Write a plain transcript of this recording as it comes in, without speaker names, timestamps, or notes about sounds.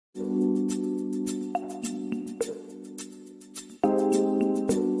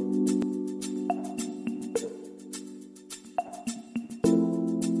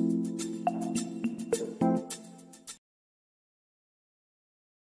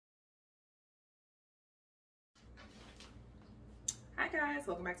guys,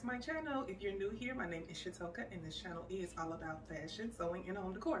 welcome back to my channel. If you're new here, my name is Shatoka and this channel is all about fashion, sewing, and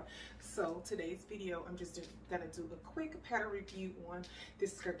home decor. So today's video, I'm just gonna do a quick pattern review on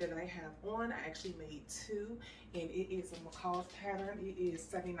this skirt that I have on. I actually made two and it is a Mccalls pattern. It is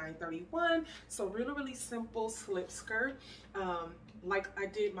 7931. So really simple slip skirt. Like I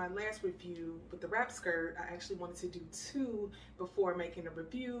did my last review with the wrap skirt, I actually wanted to do two before making a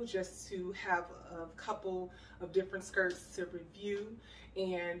review, just to have a couple of different skirts to review.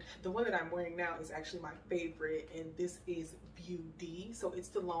 And the one that I'm wearing now is actually my favorite, and this is View D. So it's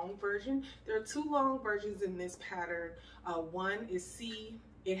the long version. There are two long versions in this pattern. One is C.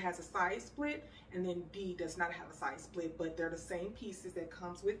 It has a side split, and then D does not have a side split, but they're the same pieces that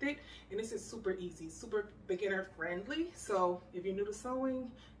comes with it. And this is super easy, super beginner friendly. So if you're new to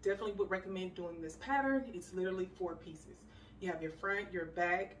sewing, definitely would recommend doing this pattern. It's literally 4 pieces. You have your front, your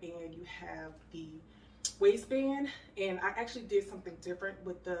back, and you have the waistband. And I actually did something different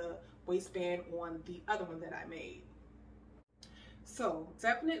with the waistband on the other one that I made. So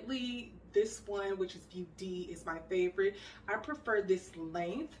definitely this one, which is View D, is my favorite. I prefer this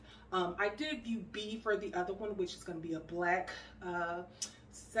length. I did View B for the other one, which is going to be a black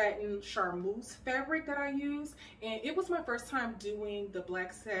satin charmeuse fabric that I use, and it was my first time doing the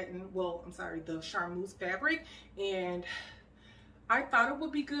black satin, well, I'm sorry, the charmeuse fabric, and I thought it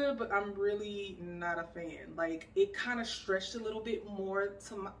would be good, but I'm really not a fan. Like, it kind of stretched a little bit more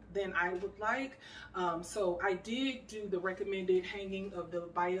than I would like. So I did do the recommended hanging of the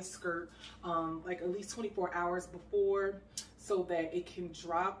bias skirt like at least 24 hours before, so that it can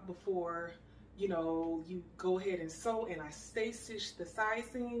drop before, you know, you go ahead and sew. And I stay stitched the side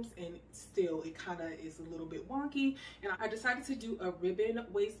seams, and still it kind of is a little bit wonky. And I decided to do a ribbon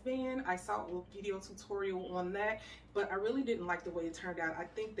waistband. I saw a video tutorial on that, but I really didn't like the way it turned out. I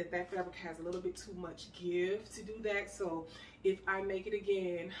think that that fabric has a little bit too much give to do that. So if I make it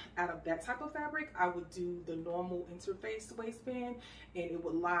again out of that type of fabric, I would do the normal interface waistband, and it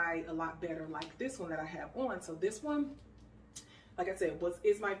would lie a lot better like this one that I have on. So this one, like I said,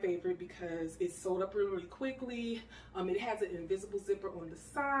 is my favorite because it's sold up really quickly. It has an invisible zipper on the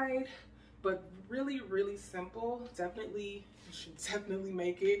side, but really simple. Definitely, you should definitely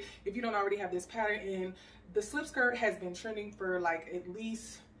make it if you don't already have this pattern. And the slip skirt has been trending for like at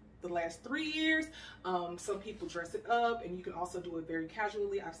least the last 3 years. Some people dress it up, and you can also do it very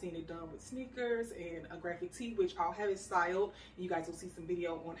casually. I've seen it done with sneakers and a graphic tee, which I'll have it styled. You guys will see some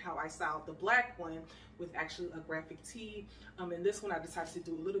video on how I styled the black one with actually a graphic tee. And this one I decided to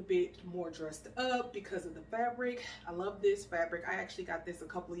do a little bit more dressed up because of the fabric. I love this fabric. I actually got this a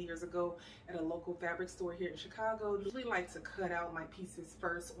couple of years ago at a local fabric store here in Chicago. I usually like to cut out my pieces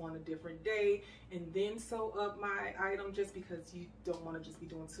first on a different day and then sew up my item, just because you don't want to just be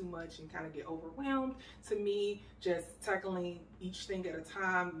doing too much and kind of get overwhelmed. To me, just tackling each thing at a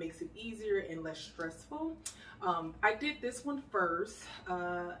time makes it easier and less stressful. I did this one first,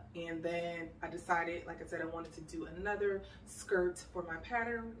 and then I decided, like I said, I wanted to do another skirt for my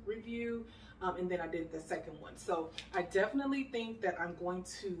pattern review, and then I did the second one. So I definitely think that I'm going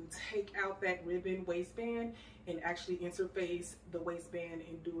to take out that ribbon waistband and actually interface the waistband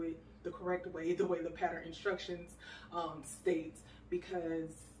and do it the correct way, the way the pattern instructions states,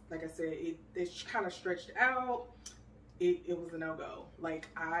 because like I said, it's kind of stretched out. It was a no-go. Like,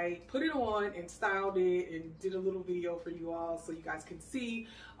 I put it on and styled it and did a little video for you all so you guys can see,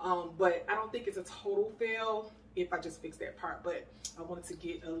 but I don't think it's a total fail if I just fix that part. But I wanted to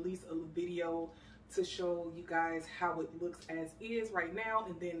get at least a video to show you guys how it looks as is right now,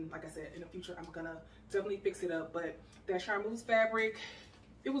 and then, like I said, in the future I'm gonna definitely fix it up. But that charmeuse fabric,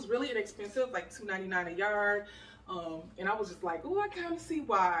 it was really inexpensive, like $2.99 a yard, and I was just like, oh, I kind of see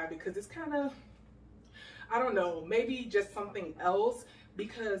why, because it's kind of, I don't know, maybe just something else,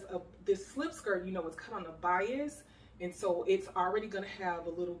 because of this slip skirt, you know, it's cut on a bias, and so it's already going to have a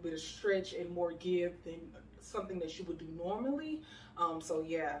little bit of stretch and more give than something that you would do normally. So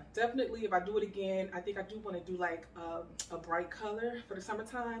yeah, definitely if I do it again, I think I do want to do like a bright color for the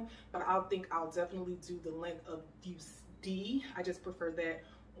summertime, but I'll definitely do the length of View D. I just prefer that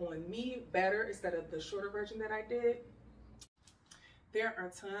on me better instead of the shorter version that I did. There are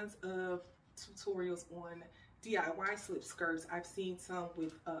tons of tutorials on DIY slip skirts. I've seen some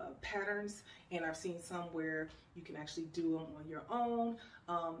with patterns, and I've seen some where you can actually do them on your own.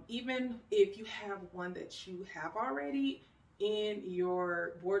 Even if you have one that you have already in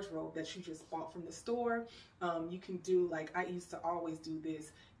your wardrobe that you just bought from the store, you can do, like I used to always do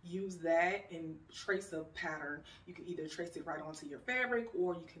this, use that and trace a pattern. You can either trace it right onto your fabric,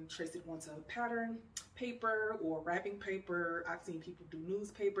 or you can trace it onto a pattern paper or wrapping paper. I've seen people do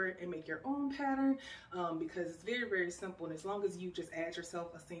newspaper and make your own pattern because it's very, very simple. And as long as you just add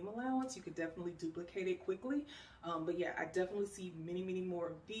yourself a seam allowance, you could definitely duplicate it quickly. But yeah, I definitely see many, many more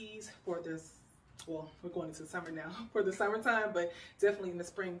of these for this. Well, we're going into summer now for the summertime, but definitely in the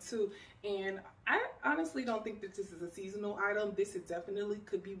spring too. And I honestly don't think that this is a seasonal item. This is definitely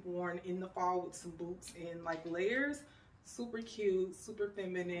could be worn in the fall with some boots and like layers. Super cute, super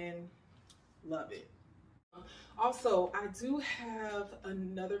feminine. Love it. Also, I do have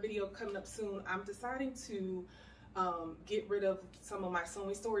another video coming up soon. I'm deciding to get rid of some of my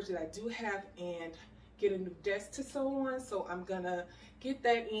sewing storage that I do have and get a new desk to sew on. So I'm gonna get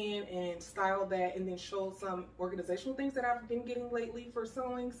that in and style that, and then show some organizational things that I've been getting lately for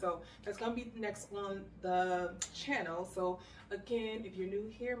sewing. So that's gonna be next on the channel. So again, if you're new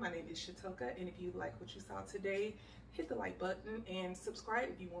here, my name is Shatoka, and if you like what you saw today, hit the like button and subscribe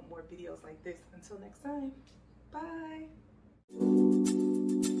if you want more videos like this. Until next time, bye.